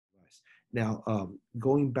Now,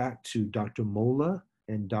 going back to Dr. Mola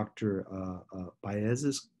and Dr.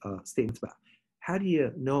 Baez's statements about how do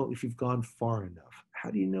you know if you've gone far enough? How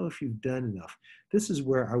do you know if you've done enough? This is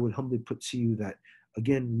where I would humbly put to you that,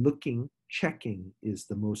 again, checking is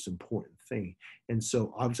the most important thing. And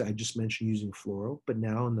so obviously I just mentioned using fluoro, but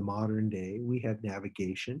now in the modern day, we have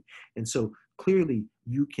navigation. And so clearly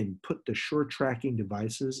you can put the sure tracking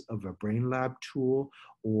devices of a brain lab tool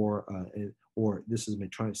or this is a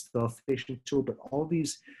Medtronic stealth station tool, but all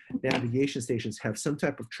these navigation stations have some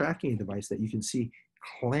type of tracking device that you can see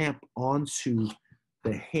clamp onto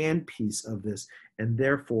the handpiece of this and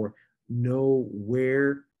therefore know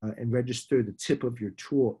where and register the tip of your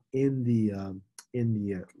tool in the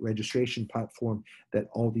registration platform that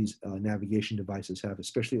all these navigation devices have,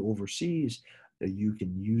 especially overseas. You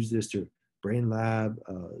can use this to Brain Lab,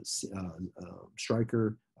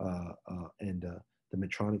 Stryker, and the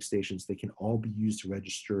Medtronic stations. They can all be used to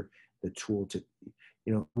register the tool to,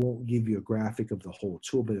 it won't give you a graphic of the whole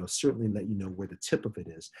tool, but it'll certainly let you know where the tip of it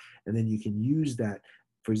is. And then you can use that.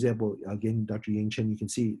 For example, again, Dr. Yang Chen, you can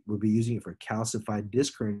see we'll be using it for calcified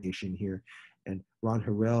disc herniation here. And Ron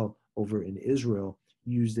Harrell over in Israel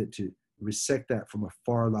used it to resect that from a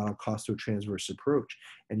far lateral costotransverse approach.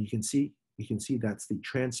 And you can see that's the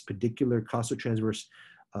transpedicular costotransverse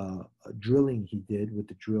drilling he did with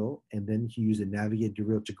the drill. And then he used a navigated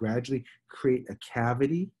drill to gradually create a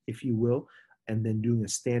cavity, if you will, and then doing a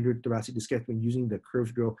standard thoracic discectomy using the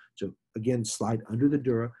curved drill to, again, slide under the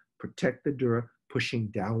dura, protect the dura, pushing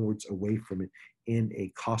downwards away from it in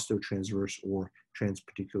a costotransverse or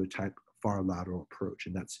transpedicular type far lateral approach.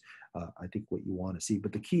 And that's, I think, what you want to see.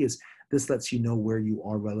 But the key is this lets you know where you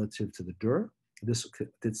are relative to the dura.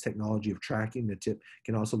 This technology of tracking the tip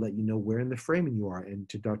can also let you know where in the framing you are. And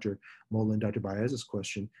to Dr. Mola and Dr. Baez's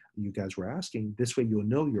question you guys were asking, this way you'll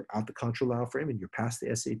know you're out the contralateral framing, you're past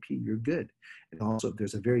the SAP, you're good. And also if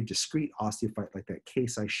there's a very discrete osteophyte like that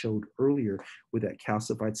case I showed earlier with that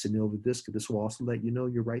calcified synovial disc, this will also let you know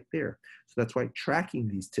you're right there. So that's why tracking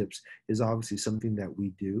these tips is obviously something that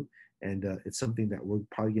we do. And it's something that we're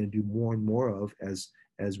probably going to do more and more of as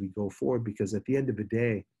we go forward, because at the end of the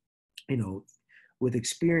day, with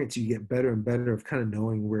experience, you get better and better of kind of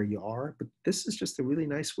knowing where you are. But this is just a really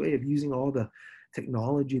nice way of using all the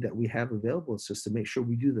technology that we have available. It's just to make sure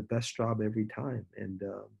we do the best job every time. And,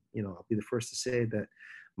 I'll be the first to say that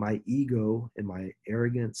my ego and my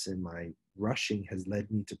arrogance and my rushing has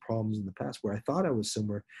led me to problems in the past where I thought I was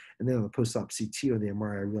somewhere. And then on the post-op CT or the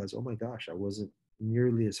MRI, I realized, oh my gosh, I wasn't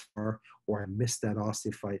nearly as far, or I missed that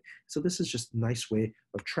osteophyte. So this is just a nice way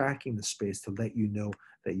of tracking the space to let you know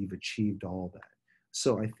that you've achieved all that.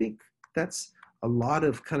 So I think that's a lot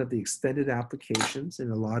of kind of the extended applications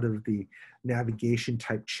and a lot of the navigation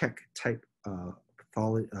type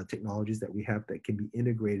technologies that we have that can be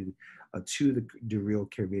integrated to the Dreal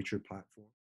Carevature platform.